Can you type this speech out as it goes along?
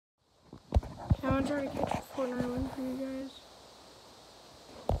gonna try to catch a Fortnite win for you guys.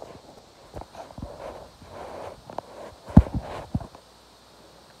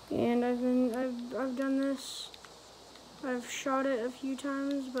 And I've done this. I've shot it a few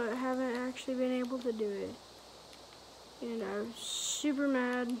times, but haven't actually been able to do it. And I'm super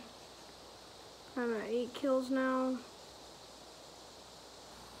mad. I'm at 8 kills now.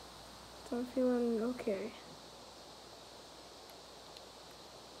 So I'm feeling okay.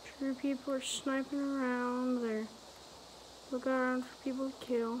 Sure, people are sniping around. They're looking around for people to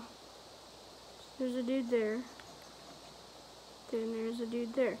kill. There's a dude there. Then there's a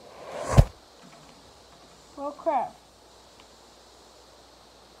dude there. Oh crap.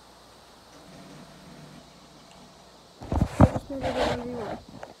 Just made it a 1v1.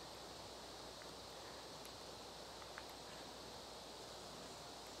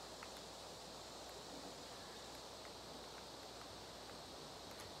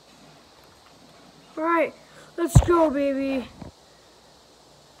 Alright, let's go, baby.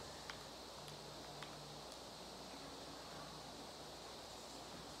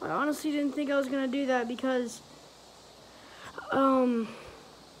 I honestly didn't think I was gonna do that because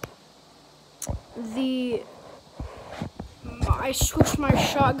I switched my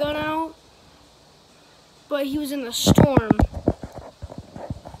shotgun out, but he was in the storm.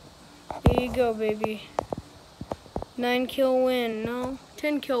 There you go, baby. 9 kill win. No,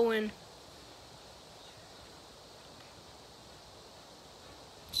 10 kill win.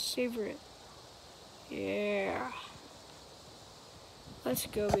 Savor it. Yeah. Let's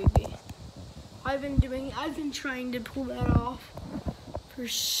go, baby. I've been trying to pull that off for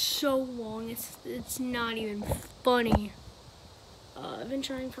so long. It's not even funny. I've been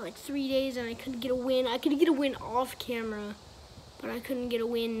trying for like 3 days and I couldn't get a win. I could get a win off camera, but I couldn't get a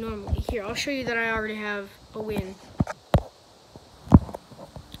win normally. Here, I'll show you that I already have a win.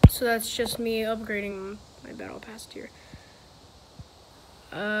 So that's just me upgrading my battle pass tier.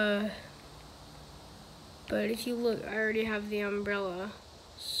 But if you look, I already have the umbrella,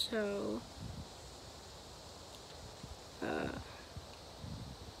 so,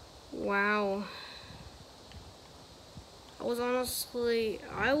 wow. I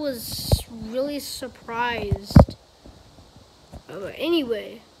was really surprised. But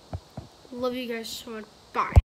anyway, love you guys so much. Bye.